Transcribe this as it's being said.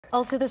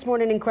Also this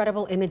morning,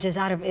 incredible images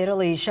out of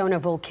Italy showing a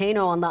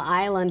volcano on the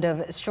island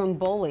of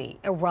Stromboli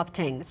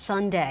erupting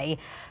Sunday.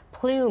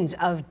 Plumes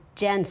of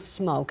dense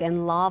smoke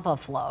and lava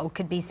flow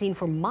could be seen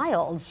for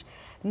miles,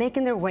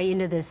 making their way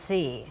into the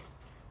sea.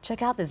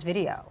 Check out this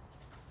video.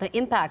 The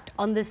impact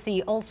on the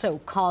sea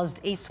also caused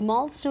a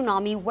small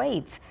tsunami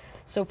wave.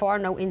 So far,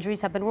 no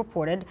injuries have been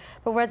reported,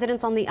 but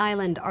residents on the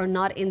island are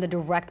not in the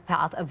direct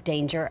path of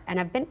danger and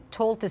have been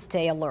told to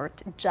stay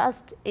alert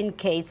just in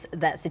case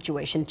that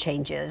situation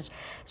changes.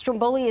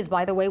 Stromboli is,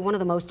 by the way, one of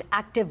the most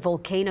active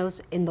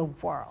volcanoes in the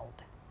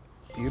world.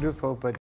 Beautiful, but